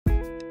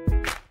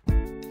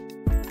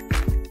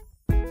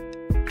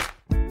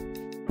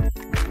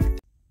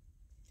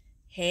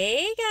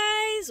Hey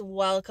guys,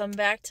 welcome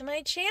back to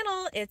my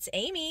channel. It's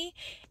Amy,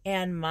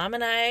 and Mom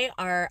and I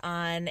are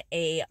on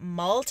a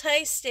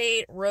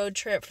multi-state road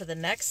trip for the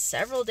next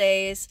several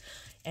days,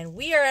 and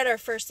we are at our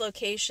first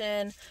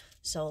location.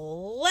 So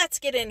let's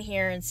get in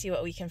here and see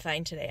what we can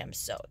find today. I'm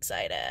so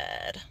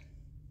excited.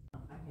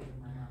 I'm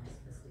having my mom's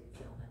estate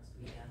sale next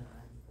weekend, and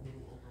I'm a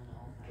little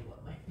overwhelmed by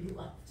what might be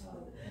left. So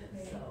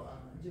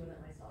I'm doing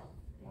it myself.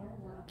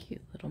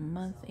 Cute little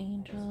month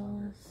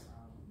angels.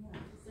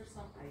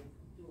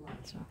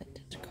 Some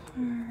vintage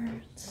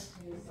cards.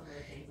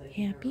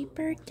 Happy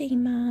birthday,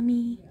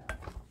 Mommy.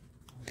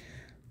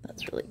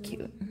 That's really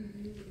cute.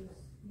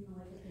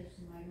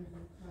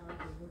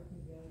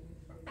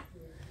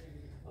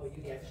 Oh,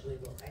 you actually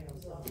will. I know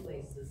some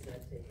places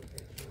that take a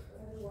picture.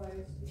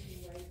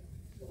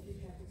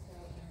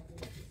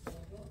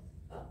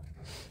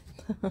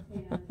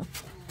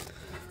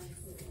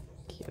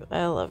 Cute.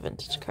 I love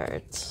vintage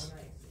cards.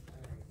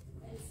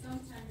 And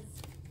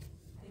sometimes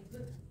they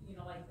put,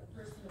 like the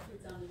person that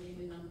puts down the name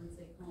and number and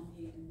say, call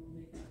me and we'll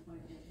make an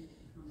appointment and you can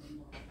come and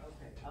look.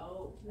 Okay.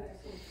 Oh,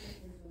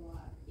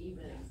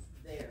 even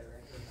there,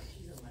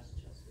 she's in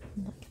Westchester.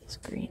 Look at this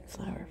green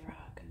flower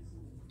frog.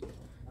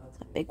 It's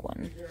a big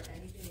one. Is there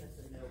anything that's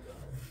a no-go?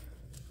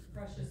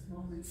 Precious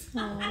moments. Oh,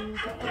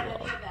 look at the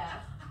little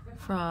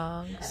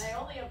frogs. And I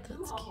only have two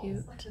That's holes.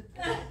 cute.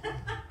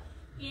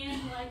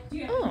 And like, do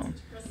you have Oh,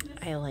 Christmas?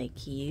 I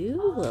like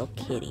you, little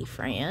kitty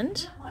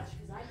friend. Not much,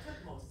 because I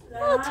took most of it.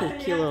 I'll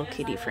take you, little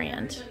kitty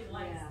friend. Everybody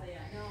likes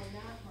that. No,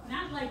 not much.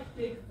 Not like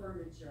big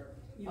furniture,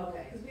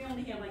 Okay. because we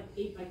only have like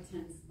 8 by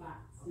 10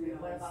 spots. Okay,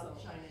 what about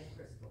the China and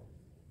crystal?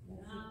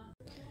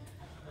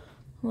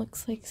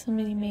 Looks like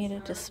somebody made a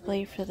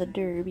display for the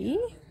Derby.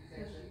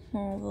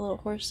 All the little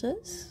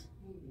horses.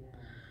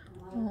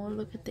 Oh,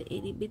 look at the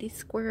itty bitty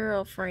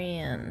squirrel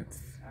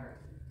friends.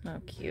 How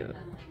cute.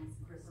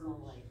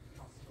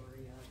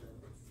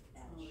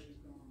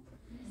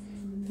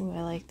 Ooh,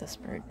 I like this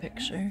bird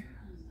picture.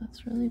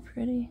 That's really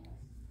pretty.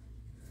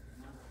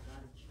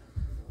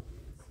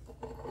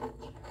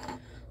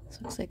 This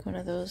looks like one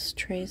of those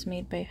trays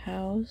made by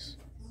House.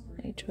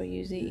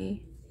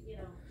 H-O-U-Z-E.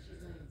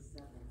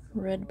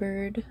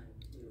 Redbird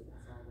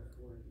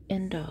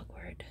and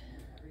Dogward.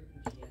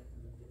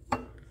 I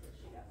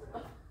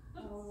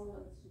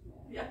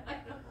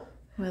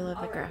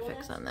love the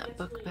graphics on that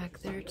book back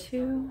there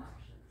too.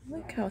 I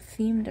like how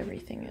themed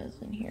everything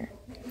is in here.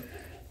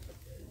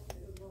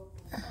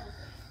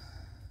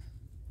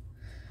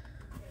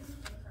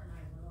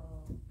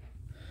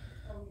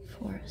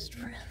 Forest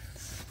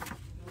friends.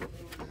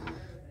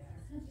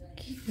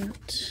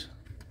 Cute.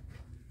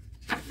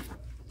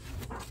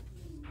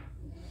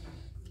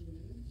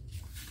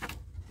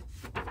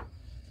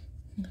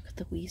 Look at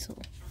the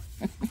weasel.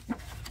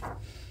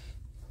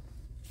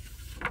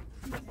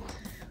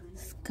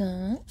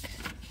 Skunk.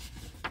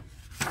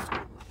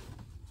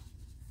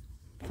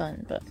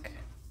 Fun book.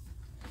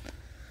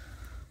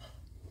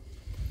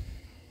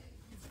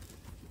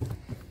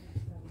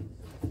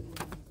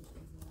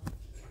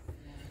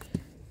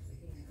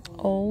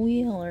 Oh,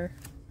 Yeller.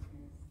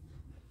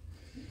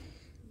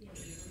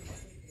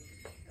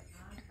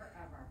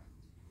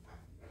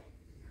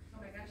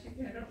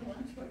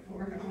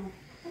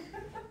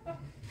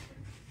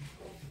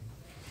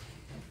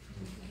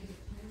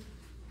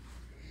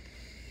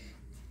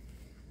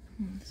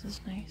 This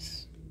is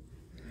nice.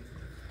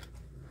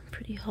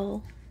 Pretty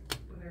hull.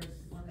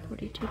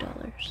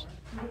 $42.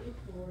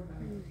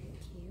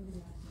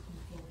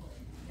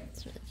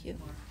 That's really cute.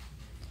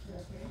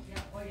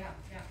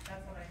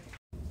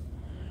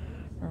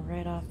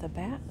 Right off the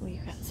bat,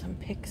 we've got some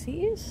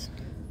pixies.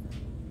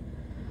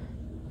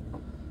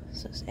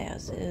 This is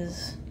as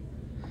is.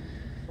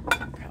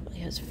 Probably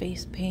has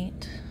face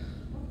paint.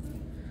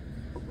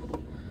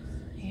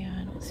 Yeah,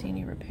 I don't see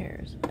any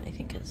repairs, but I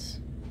think it's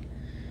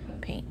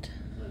paint.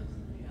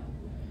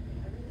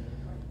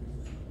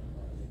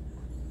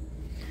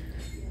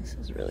 This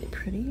is really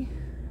pretty.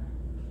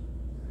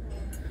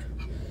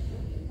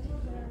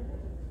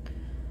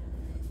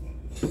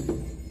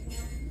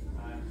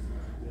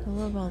 I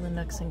love all the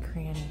nooks and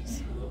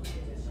crannies.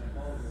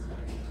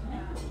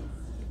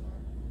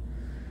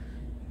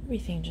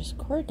 Everything just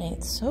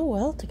coordinates so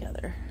well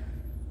together.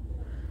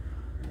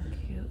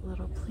 Cute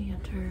little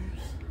planters.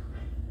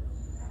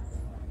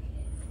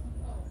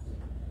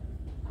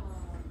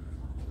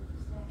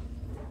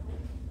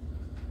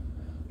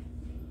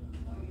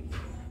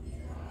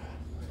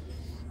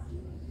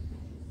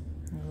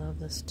 I love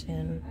this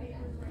tin.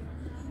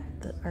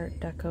 The Art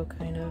Deco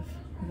kind of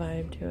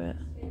vibe to it.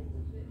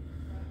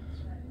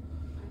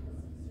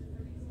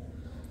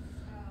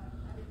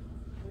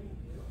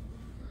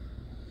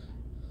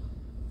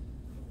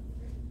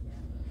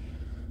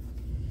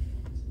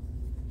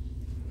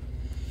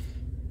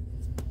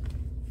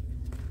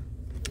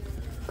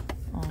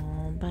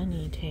 Oh,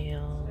 bunny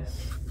tails.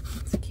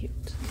 That's cute.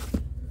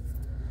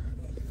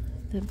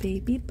 The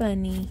baby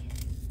bunny.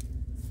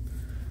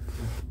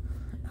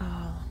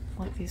 Oh,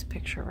 look, these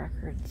picture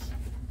records.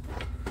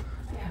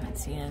 I haven't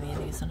seen any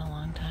of these in a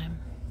long time.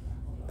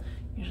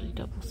 Usually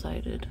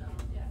double-sided.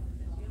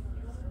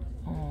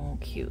 Oh,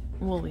 cute.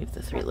 We'll leave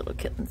the 3 little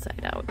kittens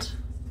side out.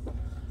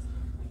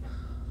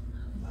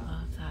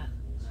 Love that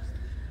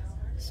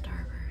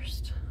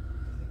starburst.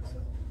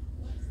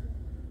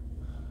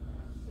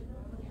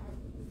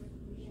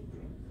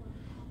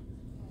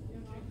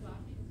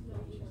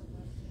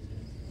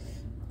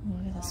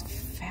 Look at this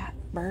fat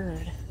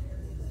bird.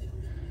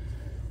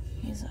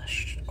 He's a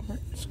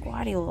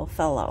squatty little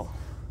fellow.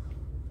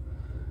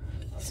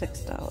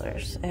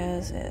 $6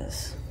 as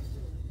is.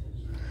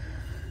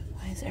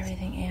 Why is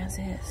everything as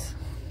is?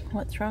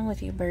 What's wrong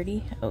with you,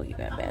 birdie? Oh, you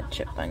got a bad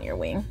chip on your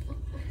wing.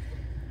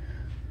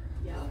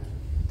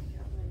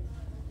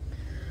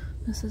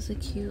 This is a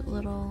cute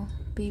little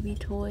baby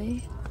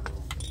toy.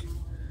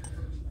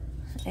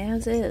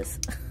 As is.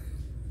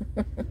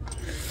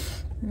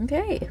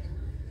 Okay.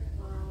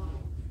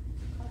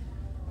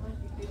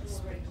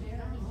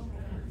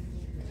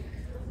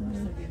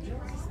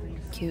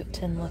 Cute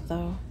tin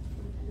litho.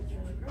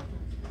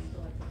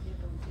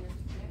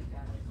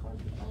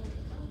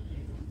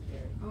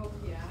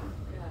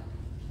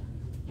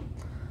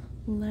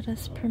 Let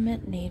us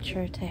permit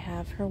nature to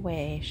have her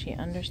way. She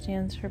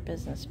understands her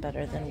business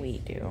better than we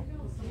do.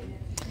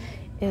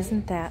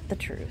 Isn't that the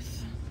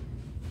truth?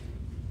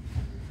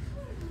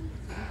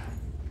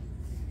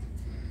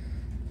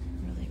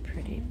 Really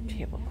pretty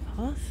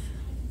tablecloth.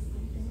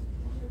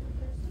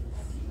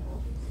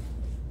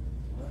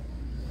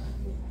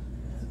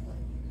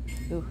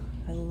 Ooh,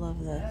 I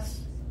love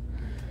this.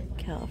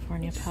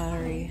 California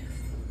pottery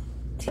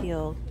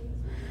teal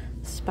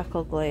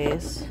speckle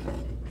glaze.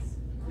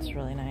 It's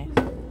really nice.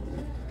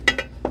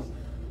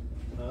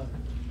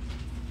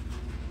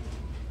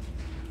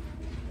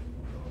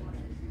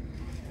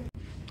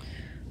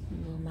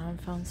 Ooh, Mom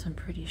found some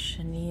pretty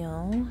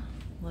chenille.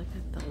 Look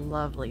at the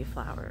lovely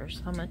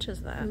flowers. How much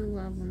is that? 2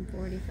 of them,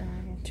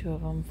 45. 2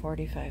 of them,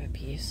 45 a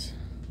piece.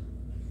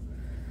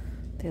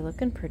 They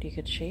look in pretty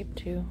good shape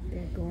too.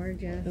 They're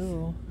gorgeous.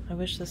 Ooh, I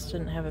wish this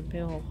didn't have a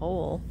big old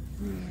hole.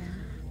 Yeah.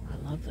 I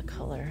love the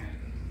color.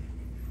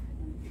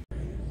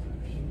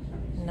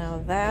 Now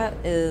that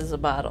is a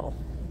bottle.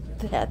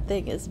 That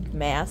thing is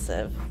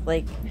massive.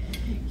 Like,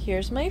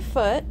 here's my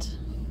foot.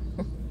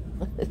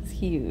 It's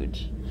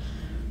huge.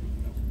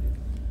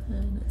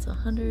 And it's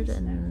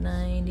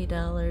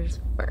 $190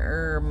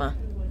 firm.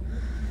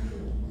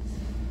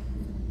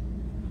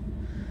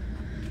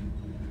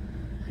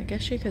 I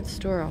guess you could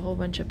store a whole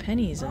bunch of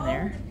pennies in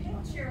there.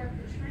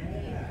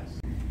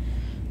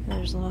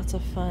 There's lots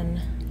of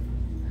fun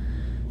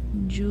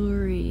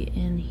jewelry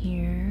in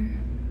here.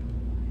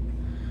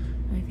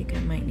 I think I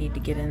might need to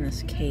get in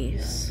this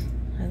case.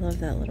 I love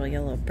that little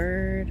yellow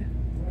bird.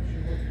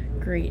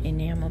 Great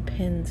enamel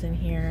pins in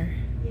here.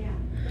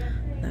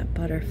 That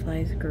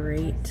butterfly's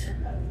great.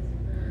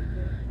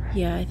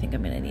 Yeah, I think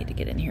I'm gonna need to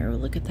get in here. Oh,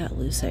 look at that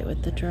lucite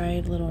with the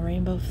dried little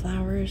rainbow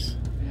flowers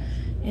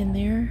in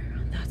there.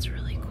 That's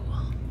really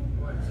cool.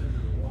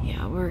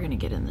 Yeah, we're gonna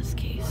get in this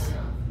case.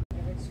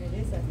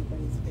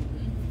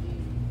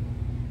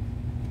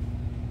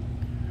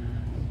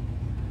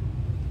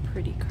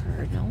 Pretty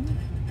cardinal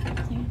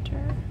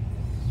planter.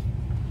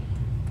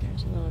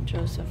 There's a little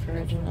Joseph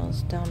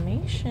Originals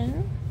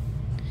Dalmatian.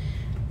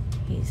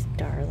 He's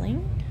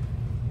darling.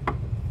 Got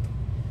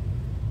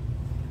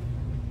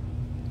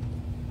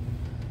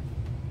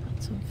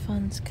some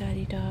fun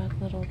Scotty Dog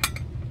little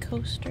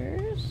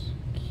coasters.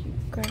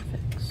 Cute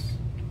graphics.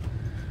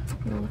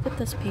 Ooh, look at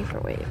this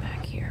paperweight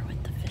back here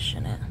with the fish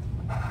in it.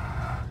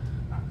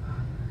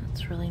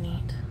 That's really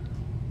neat.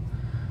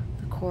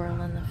 The coral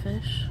and the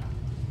fish.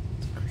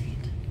 It's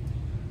great.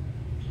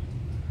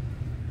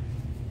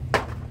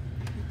 Oh,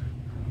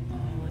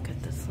 look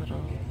at this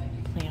little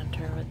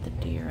planter with the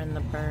deer and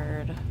the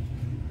bird.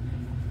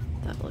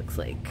 That looks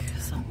like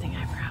something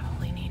I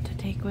probably need to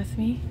take with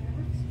me.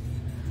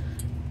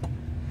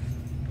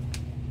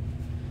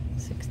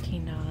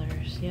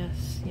 $16.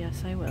 Yes,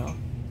 yes, I will.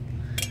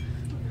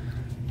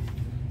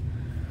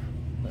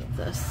 Love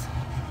this.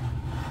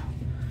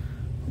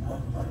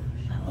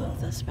 I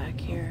love this back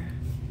here.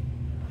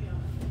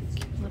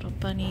 Cute little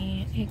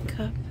bunny egg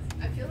cup.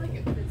 I feel like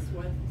it fits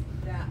with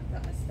that,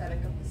 the aesthetic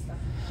of the stuff.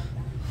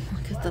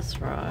 Look at this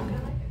frog.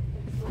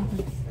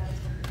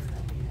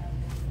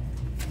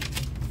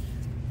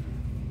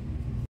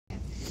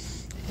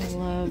 I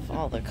love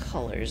all the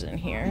colors in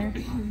here.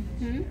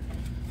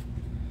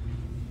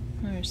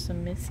 There's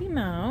some Missy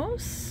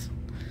Mouse.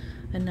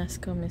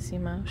 Enesco Missy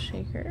Mouse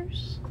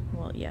shakers.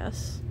 Well,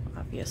 yes,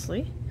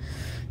 obviously.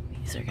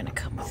 These are gonna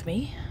come with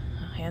me.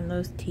 I'll hand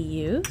those to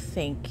you.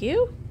 Thank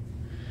you.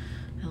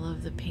 I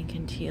love the pink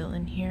and teal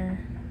in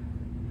here.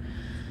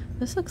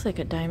 This looks like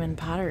a diamond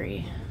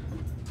pottery.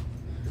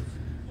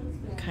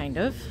 Kind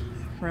of.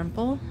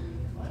 Rumple.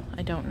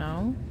 I don't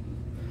know.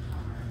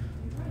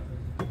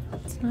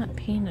 It's not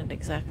painted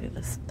exactly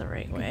the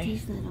right way.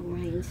 These little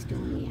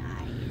rhinestoney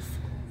eyes.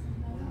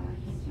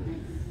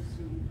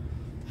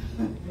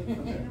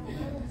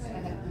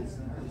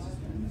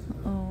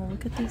 Oh,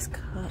 look at these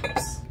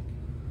cups.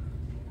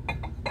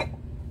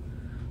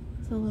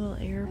 It's a little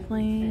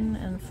airplane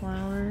and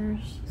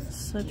flowers.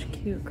 Such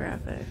cute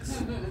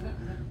graphics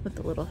with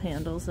the little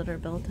handles that are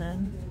built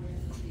in.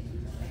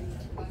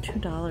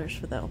 $2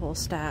 for that whole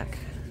stack.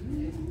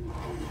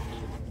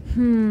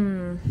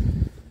 I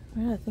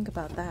gotta think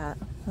about that.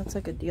 That's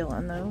a good deal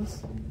on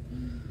those.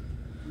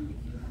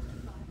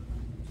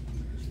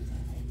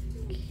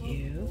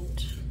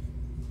 Cute.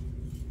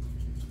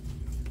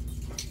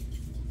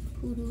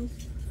 Poodles.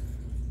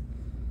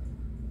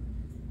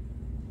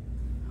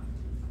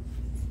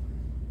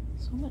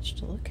 So much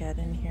to look at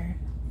in here.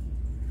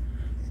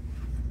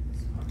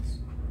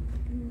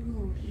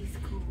 Ooh, he's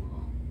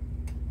cool.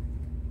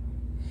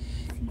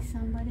 See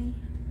somebody?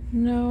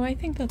 No, I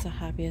think that's a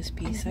hobbyist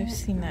piece. Is I've it?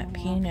 seen that Oh,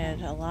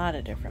 painted a lot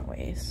of different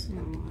ways.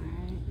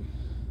 Alright.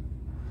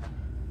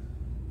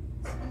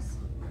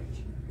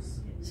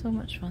 So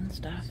much fun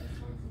stuff.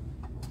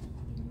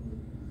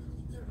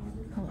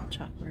 Hello,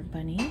 Chocolate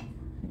Bunny. I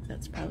think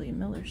that's probably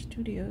Miller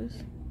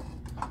Studios.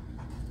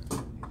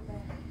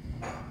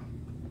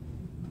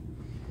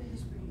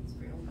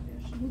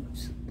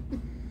 Oops.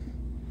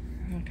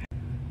 Okay.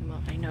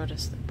 Well, I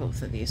noticed that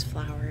both of these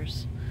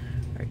flowers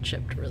are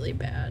chipped really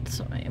bad,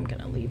 so I am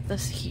gonna leave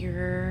this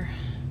here.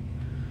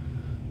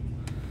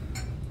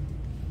 Let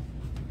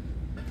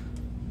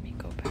me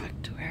go back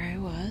to where I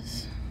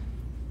was.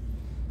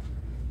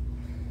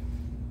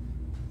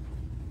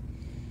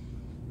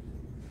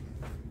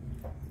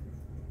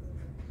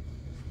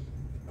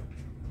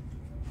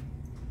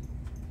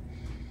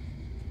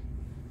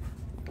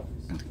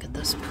 Look at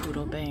this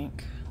poodle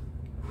bank.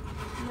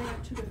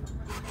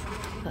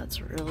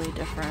 That's really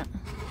different.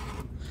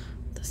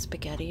 The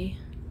spaghetti.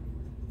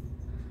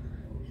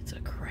 It's a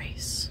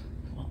Christ.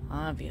 Well,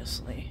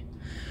 obviously,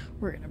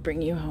 we're gonna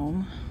bring you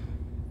home.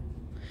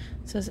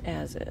 It says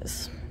as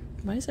is.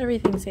 Why does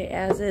everything say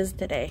as is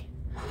today?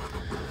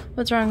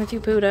 What's wrong with you,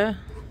 Puda?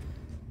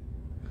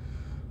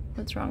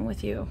 What's wrong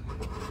with you?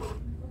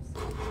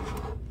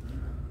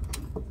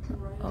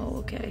 Oh,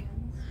 okay.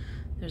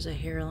 There's a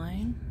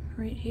hairline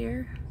right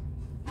here.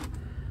 I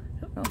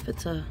don't know if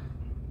it's a...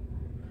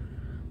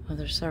 Oh,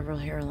 there's several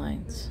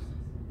hairlines.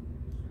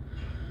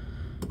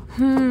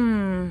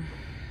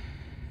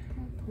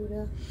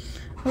 Poodle.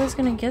 I was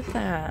gonna get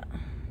that.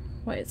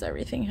 Why does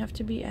everything have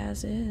to be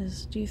as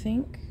is? Do you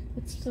think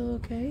it's still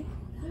okay?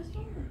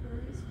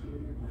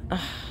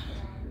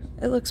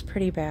 It looks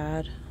pretty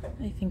bad.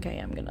 I think I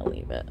am gonna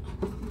leave it.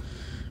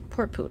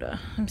 Poor Puda.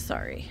 I'm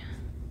sorry.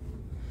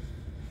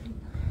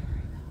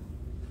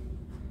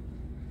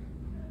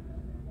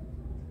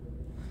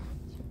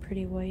 It's a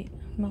pretty white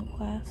milk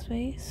glass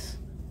vase.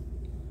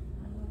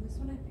 This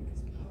one I think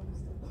is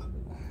posed.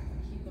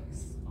 He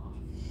looks off.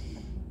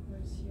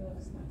 Whereas he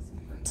looks nice and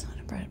pretty. It's not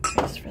a bad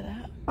price for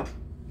that. I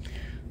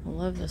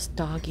love this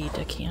doggy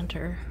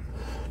decanter.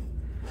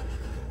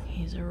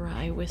 He's a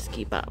rye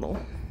whiskey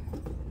bottle.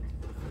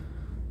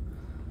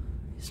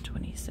 He's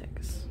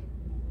 26.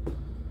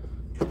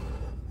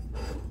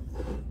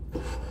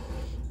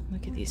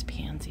 Look at these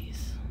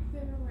pansies.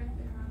 They're right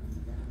there on the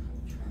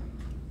tray.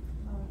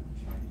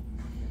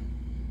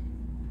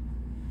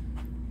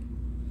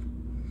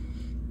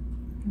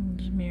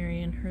 There's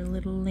Mary and her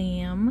little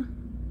lamb.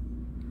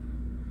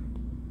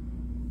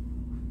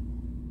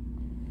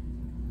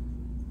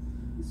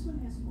 This one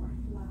has more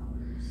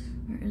flowers.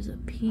 There is a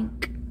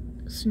pink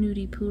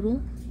snooty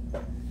poodle.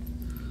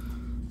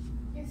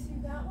 You see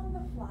that one,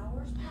 the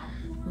flowers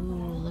packed more?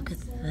 Ooh, look at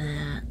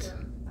that.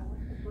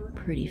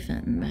 Pretty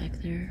Fenton back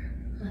there.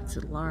 That's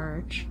a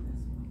large.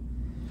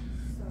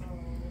 So,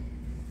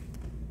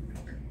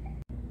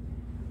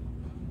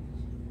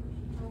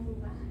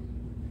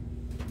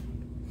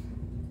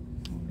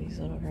 All these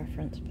little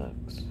reference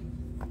books.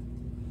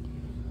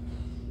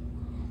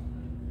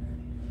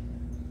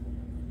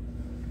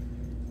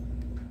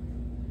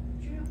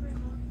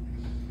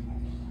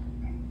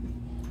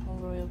 A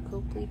Royal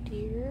Copley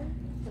deer.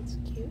 That's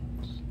cute.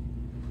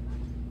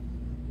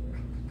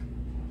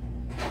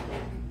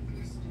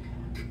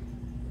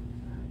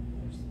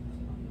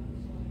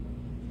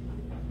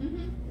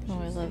 Oh,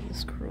 I love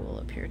this scroll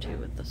up here too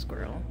with the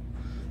squirrel.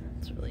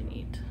 It's really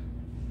neat.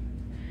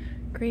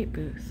 Great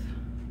booth.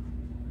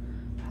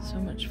 So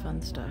much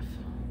fun stuff.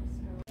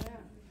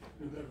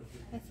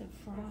 That's a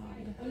frog.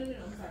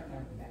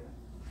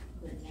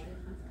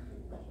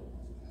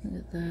 Look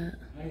at that.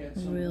 A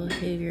royal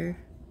hair.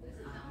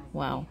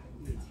 Wow.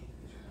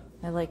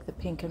 I like the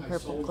pink and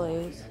purple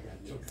glaze.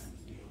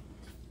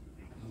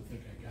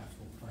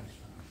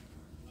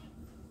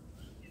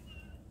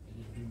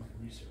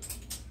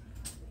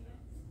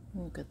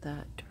 Look at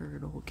that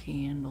turtle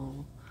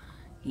candle.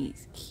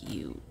 He's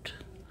cute.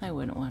 I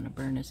wouldn't want to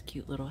burn his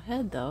cute little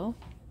head though.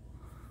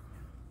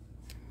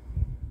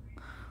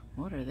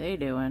 What are they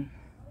doing?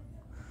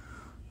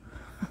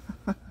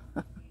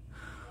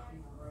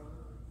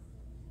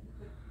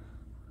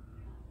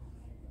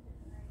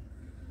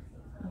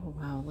 Oh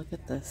wow, look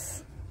at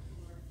this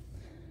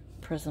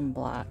prism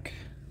block.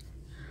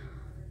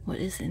 What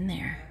is in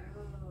there?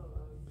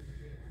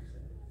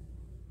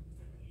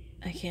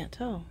 I can't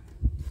tell.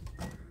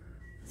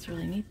 It's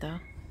really neat though.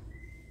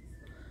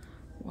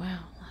 Wow,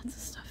 lots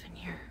of stuff in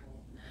here.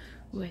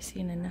 Ooh, I see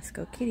an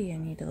Enesco kitty I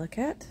need to look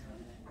at.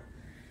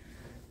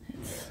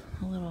 It's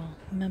a little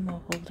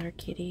memo holder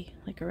kitty,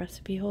 like a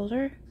recipe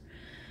holder.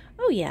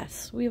 Oh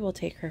yes, we will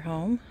take her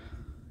home.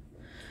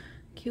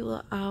 Cute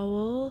little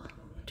owl,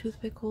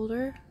 toothpick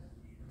holder.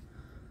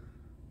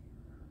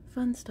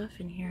 Fun stuff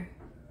in here.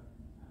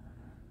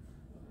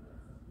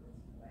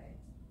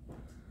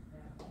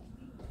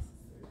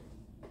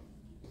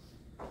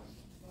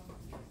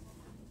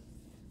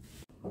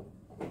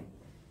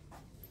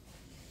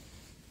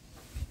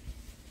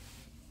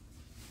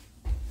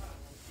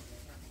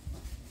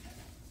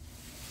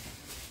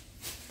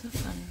 It's a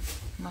fun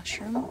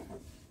mushroom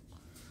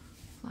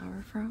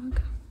flower frog.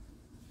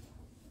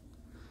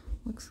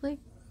 Looks like,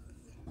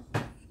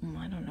 I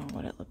don't know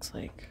what it looks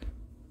like.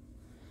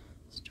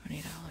 It's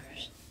 $20.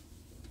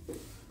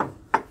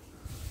 I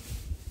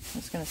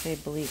was gonna say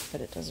bleak,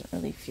 but it doesn't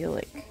really feel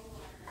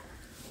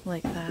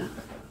like that.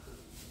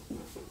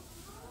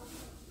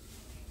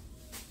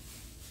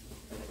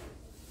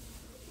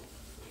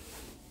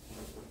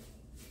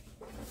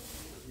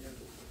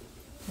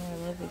 Oh, I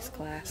love these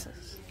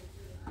glasses.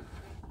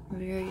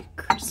 Very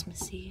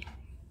Christmassy.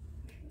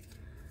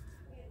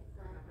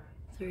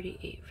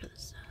 38 for the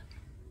set.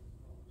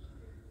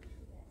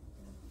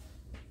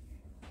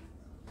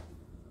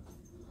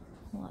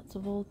 Lots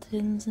of old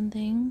tins and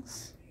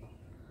things.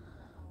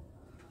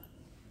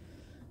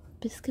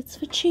 Biscuits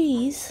for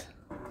cheese.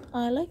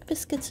 I like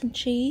biscuits and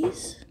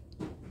cheese.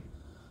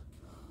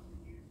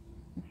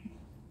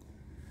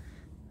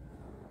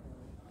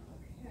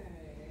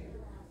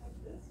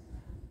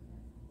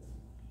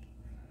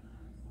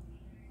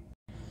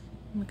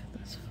 Look at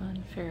this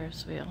fun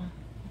Ferris wheel.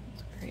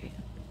 It's great.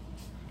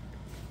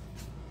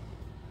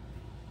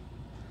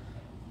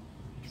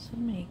 So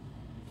many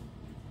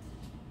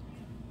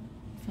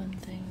fun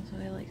things.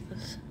 Oh, I like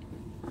this.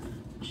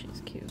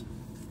 She's cute.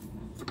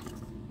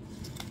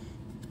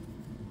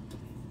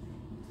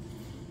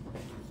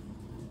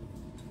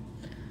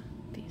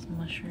 These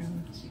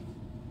mushrooms.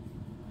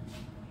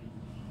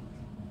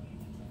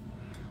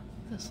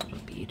 This little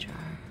bee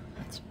jar.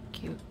 That's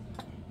cute.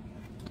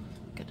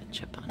 Get a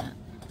chip on it.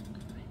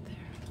 Right there.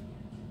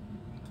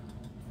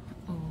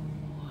 Oh.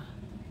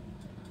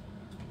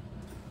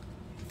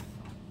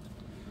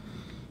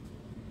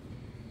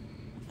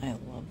 I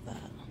love that.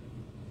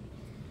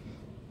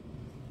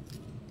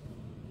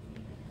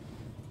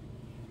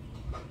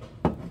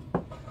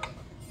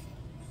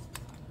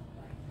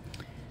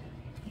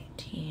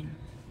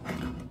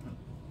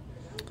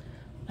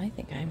 I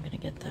think I'm gonna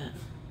get that.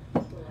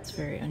 It's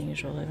very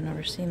unusual. I've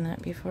never seen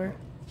that before.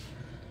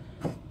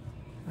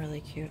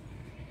 Really cute.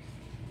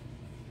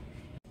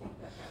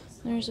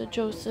 There's a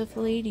Joseph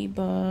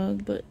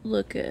ladybug, but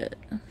look at,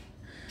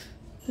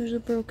 there's a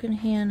broken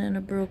hand and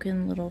a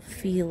broken little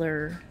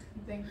feeler.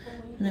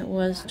 And it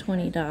was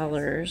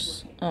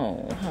 $20.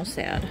 Oh, how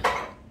sad.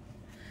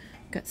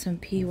 Got some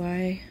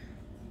PY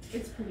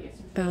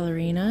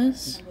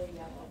ballerinas.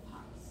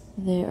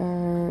 They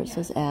are, it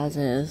says as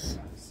is.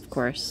 Of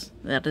course,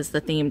 that is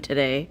the theme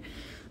today.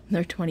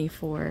 They're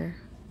 24.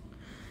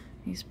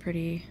 These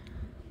pretty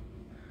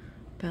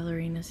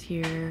ballerinas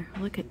here.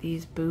 Look at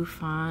these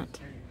bouffant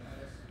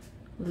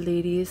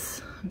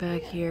ladies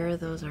back here.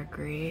 Those are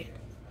great.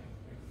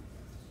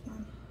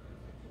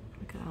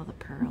 Look at all the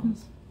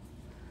pearls.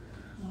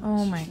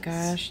 Oh my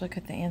gosh, look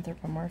at the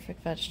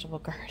anthropomorphic vegetable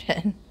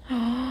garden.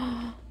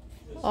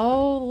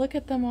 Oh, look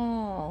at them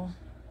all.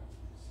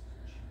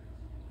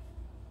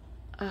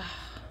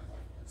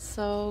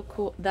 So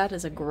cool. That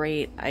is a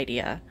great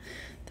idea.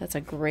 That's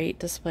a great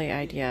display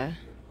idea.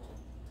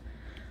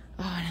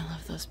 Oh, and I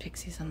love those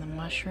pixies and the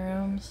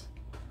mushrooms.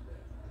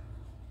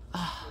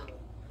 Oh,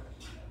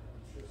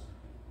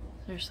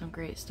 there's some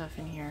great stuff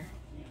in here.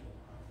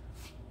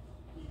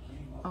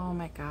 Oh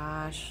my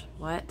gosh.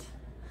 What?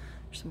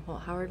 There's some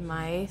Holt Howard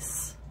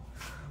mice.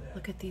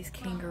 Look at these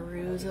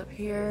kangaroos up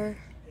here.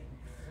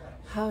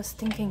 How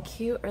stinking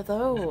cute are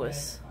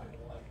those?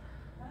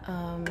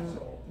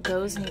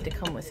 Those need to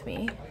come with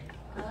me.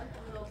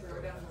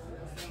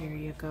 Here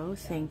you go.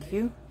 Thank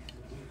you.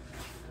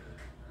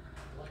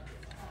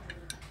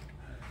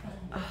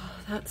 Oh,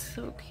 that's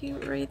so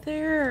cute right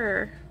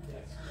there.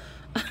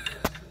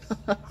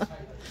 Oh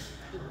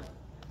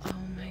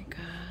my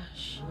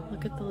gosh.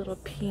 Look at the little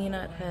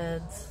peanut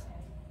heads.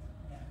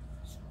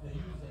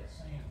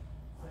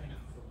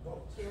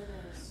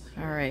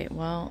 Alright,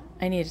 well,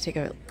 I need to take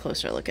a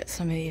closer look at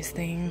some of these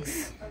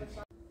things.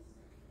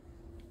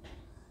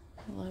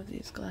 I love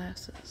these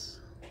glasses.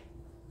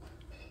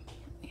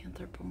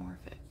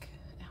 Anthropomorphic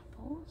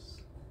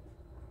apples.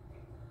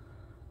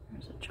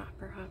 There's a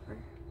chopper hopper.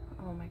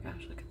 Oh my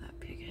gosh, look at that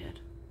pig head.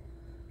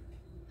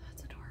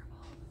 That's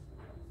adorable.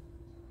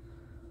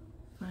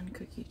 Fun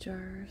cookie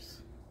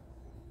jars.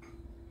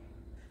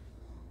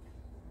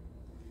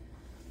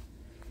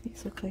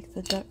 These look like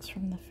the ducks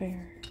from the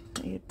fair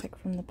that you'd pick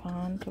from the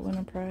pond to win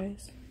a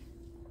prize.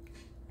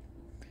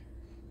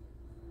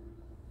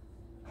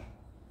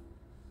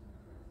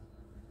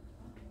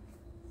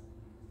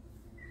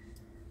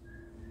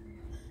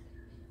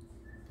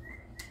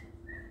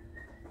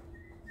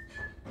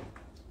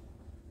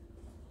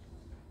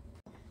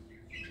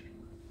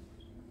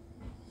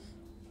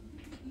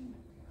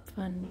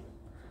 fun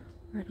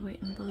red,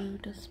 white, and blue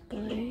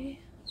display.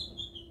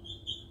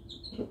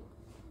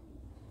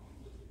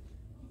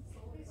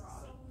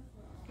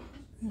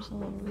 There's a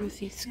little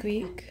Ruthie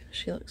Squeak.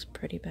 She looks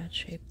pretty bad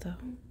shape though.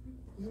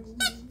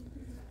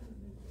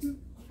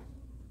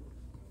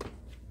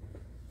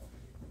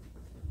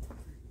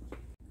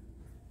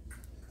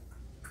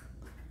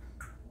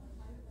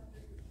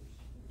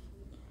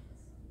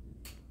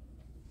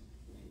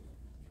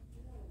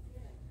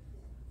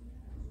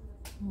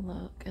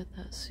 Look at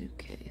that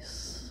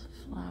suitcase.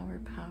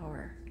 Flower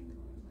power.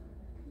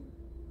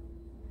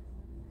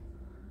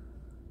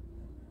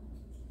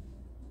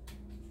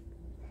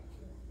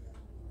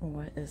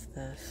 What is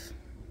this?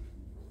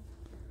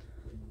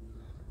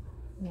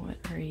 What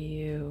are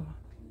you?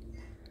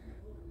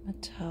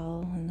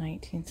 Mattel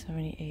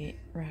 1978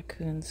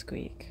 Raccoon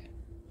Squeak.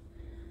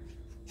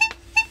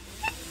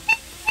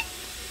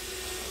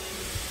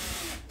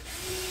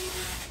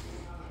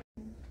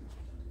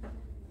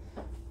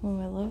 Oh,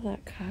 I love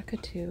that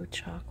cockatoo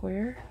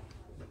chalkware.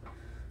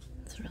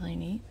 It's really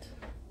neat.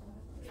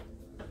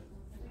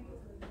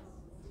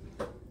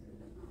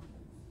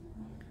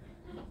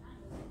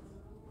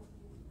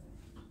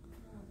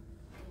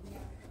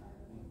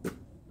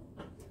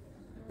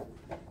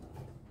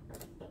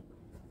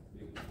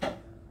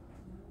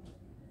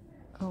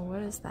 Oh,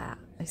 what is that?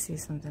 I see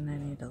something I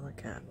need to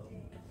look at,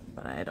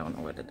 but I don't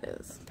know what it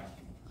is.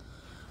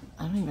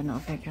 I don't even know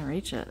if I can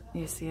reach it.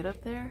 You see it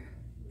up there?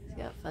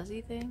 See that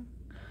fuzzy thing?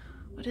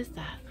 What is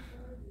that?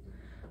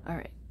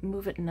 Alright,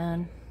 move it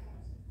none.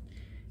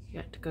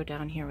 You got to go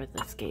down here with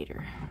this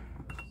gator.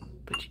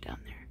 Put you down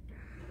there.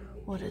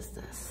 What is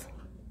this?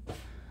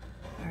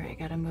 Alright,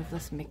 gotta move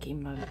this Mickey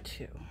mug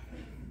too.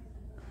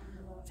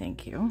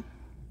 Thank you.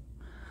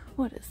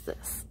 What is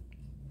this?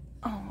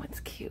 Oh,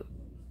 it's cute.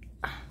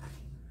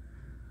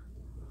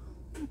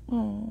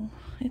 Oh,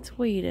 it's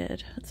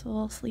weighted. It's a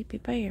little sleepy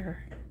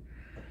bear.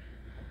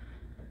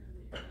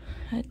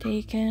 A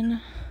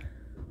Dakin.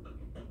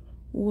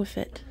 Woof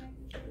it.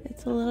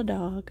 It's a little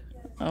dog.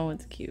 Oh,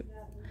 it's cute.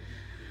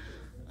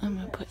 I'm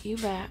gonna put you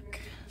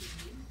back.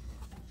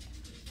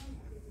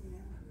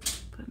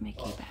 Put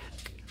Mickey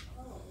back.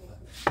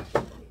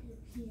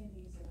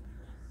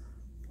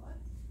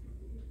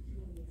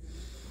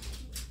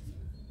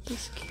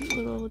 This cute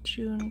little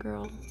June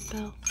girl,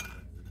 Belle.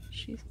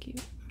 She's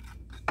cute.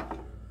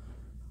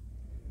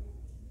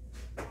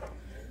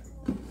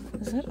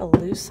 Is that a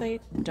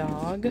lucite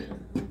dog?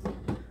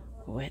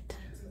 What?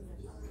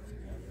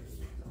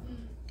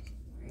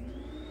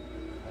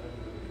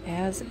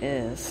 As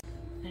is.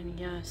 And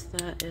yes,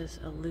 that is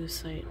a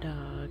lucite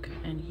dog,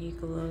 and he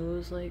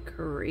glows like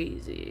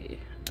crazy.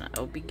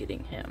 I'll be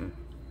getting him.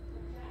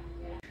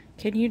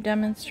 Can you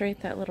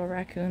demonstrate that little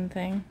raccoon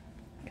thing?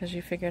 Because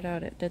you figured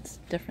out it did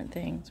different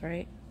things,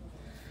 right?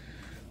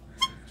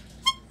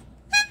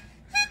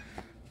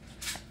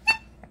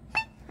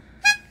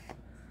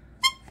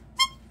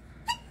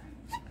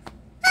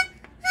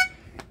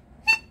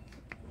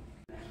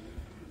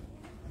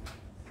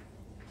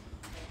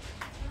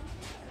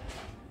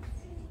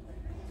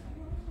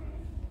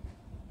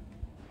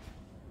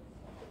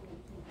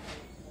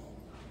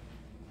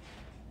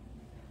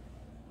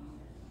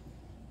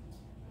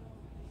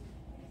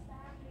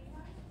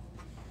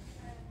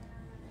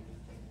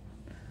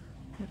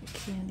 Got a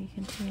candy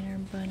container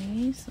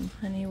bunny, some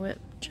Honey Whip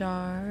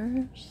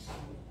jars.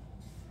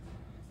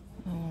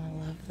 Oh,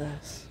 I love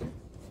this.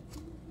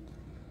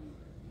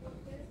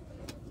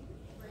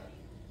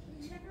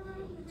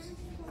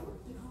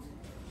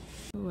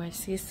 Ooh, I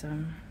see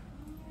some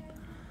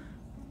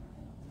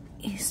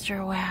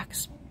Easter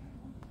wax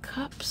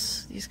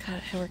cups. These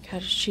were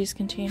cottage cheese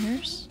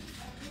containers.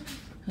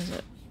 Is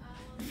it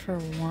for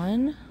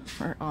one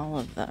or all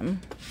of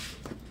them?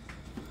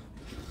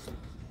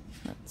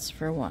 That's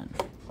for one.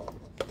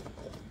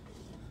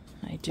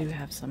 I do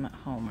have some at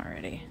home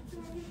already.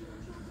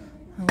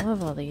 I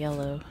love all the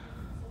yellow.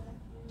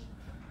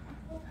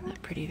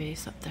 That pretty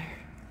vase up there.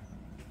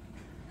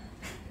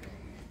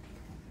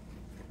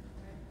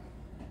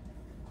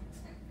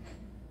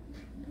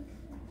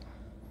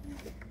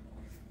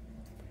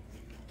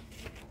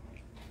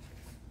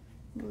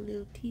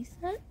 Little tea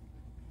set.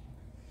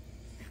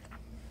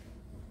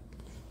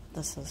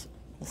 This is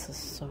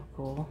so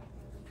cool.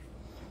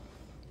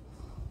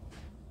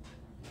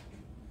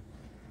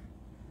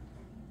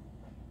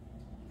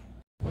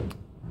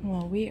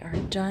 Well, we are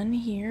done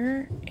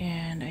here,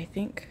 and I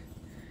think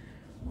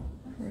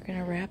we're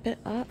gonna wrap it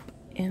up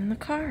in the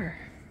car.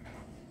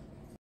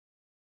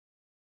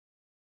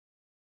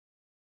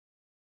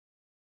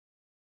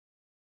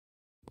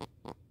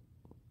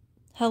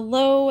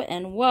 Hello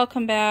and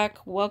welcome back.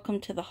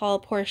 Welcome to the haul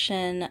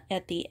portion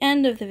at the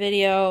end of the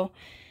video.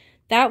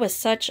 That was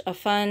such a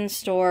fun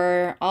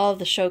store. All of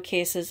the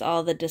showcases,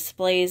 all the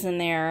displays in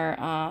there.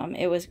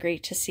 It was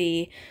great to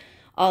see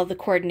all the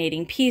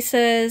coordinating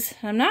pieces.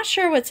 I'm not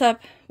sure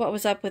what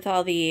was up with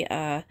all the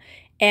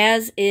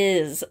as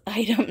is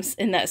items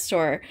in that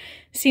store.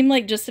 Seemed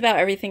like just about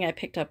everything I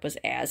picked up was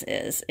as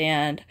is,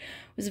 and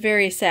was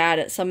very sad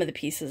at some of the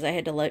pieces I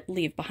had to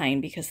leave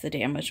behind because the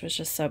damage was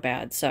just so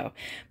bad. So,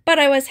 but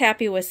I was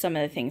happy with some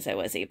of the things I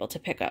was able to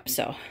pick up.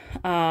 So,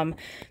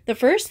 the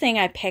first thing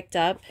I picked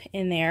up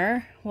in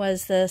there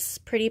was this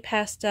pretty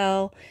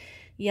pastel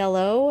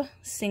yellow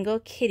single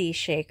kitty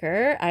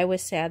shaker. I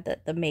was sad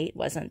that the mate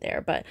wasn't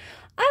there, but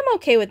I'm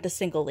okay with the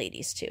single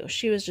ladies too.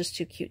 She was just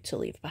too cute to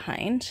leave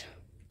behind.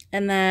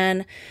 And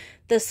then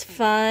this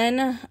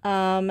fun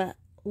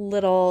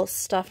little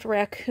stuffed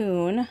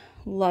raccoon.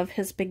 Love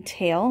his big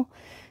tail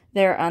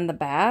there on the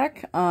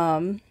back,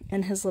 and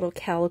his little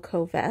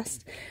calico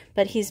vest.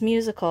 But he's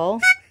musical,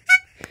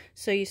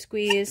 so you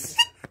squeeze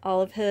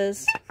all of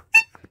his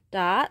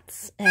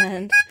dots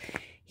and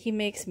he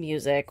makes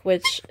music,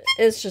 which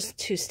is just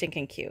too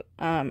stinking cute.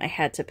 I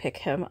had to pick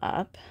him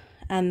up.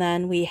 And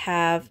then we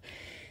have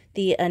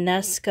the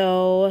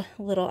Unesco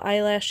little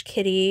eyelash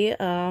kitty,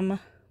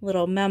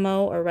 little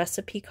memo or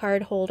recipe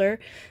card holder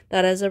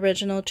that is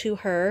original to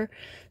her.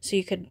 So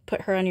you could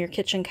put her on your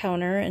kitchen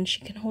counter and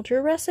she can hold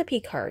your recipe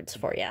cards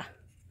for you.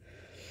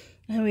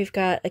 And we've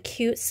got a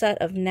cute set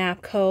of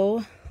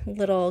Napco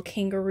little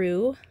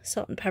kangaroo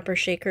salt and pepper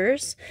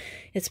shakers.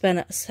 It's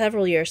been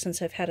several years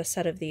since I've had a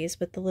set of these,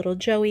 but the little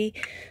Joey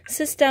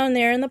sits down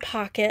there in the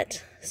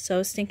pocket.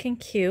 So stinking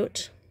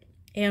cute.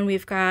 And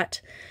we've got,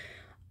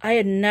 I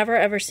had never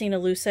ever seen a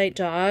lucite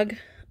dog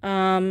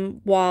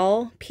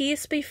wall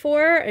piece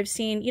before. I've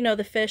seen, you know,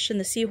 the fish and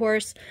the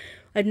seahorse.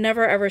 I've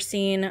never ever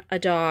seen a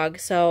dog,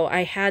 so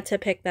I had to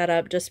pick that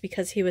up just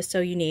because he was so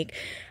unique.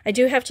 I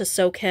do have to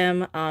soak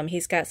him.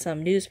 He's got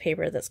some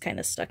newspaper that's kind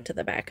of stuck to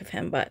the back of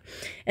him,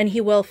 and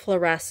he will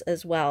fluoresce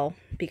as well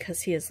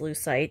because he is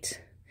lucite.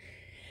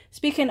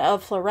 Speaking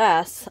of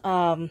fluoresce,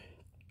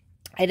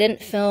 I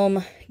didn't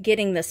film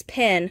getting this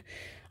pin,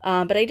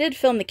 but I did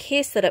film the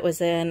case that it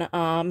was in,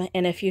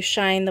 and if you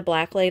shine the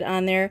black light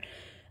on there,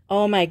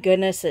 oh my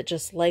goodness, it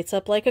just lights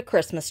up like a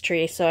Christmas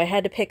tree. So I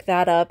had to pick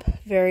that up.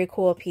 Very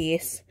cool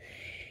piece.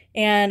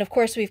 And of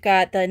course we've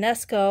got the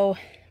Unesco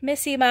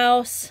Missy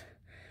Mouse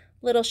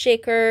little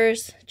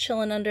shakers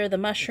chilling under the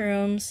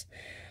mushrooms.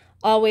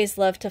 Always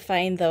love to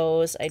find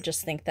those. I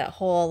just think that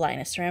whole line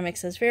of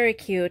ceramics is very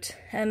cute.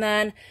 And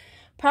then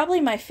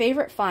probably my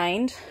favorite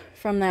find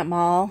from that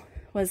mall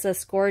was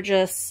this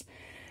gorgeous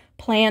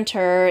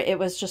planter. It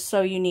was just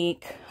so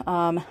unique.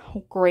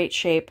 Great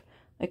shape.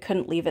 I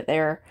couldn't leave it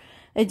there.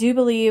 I do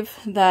believe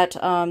that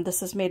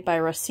this is made by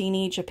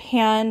Rossini,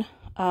 Japan,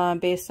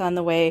 based on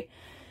the way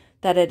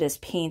that it is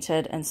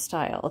painted and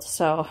styled.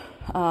 So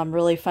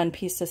really fun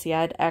piece to see.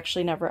 I'd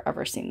actually never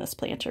ever seen this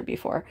planter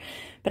before,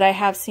 but I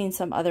have seen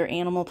some other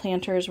animal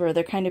planters where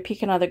they're kind of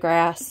peeking out of the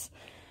grass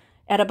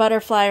at a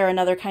butterfly or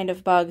another kind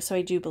of bug. So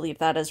I do believe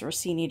that is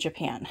Rossini,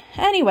 Japan.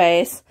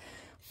 Anyways,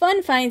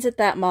 fun finds at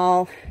that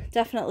mall.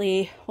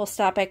 Definitely we'll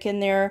stop back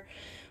in there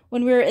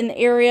when we're in the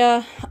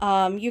area.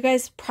 You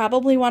guys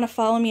probably want to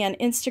follow me on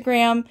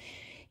Instagram,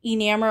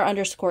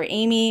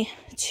 enamor_Amy,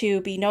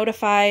 to be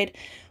notified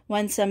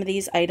when some of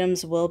these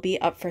items will be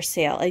up for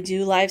sale. I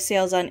do live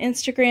sales on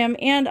Instagram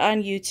and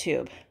on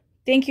YouTube.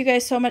 Thank you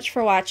guys so much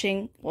for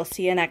watching. We'll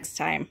see you next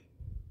time.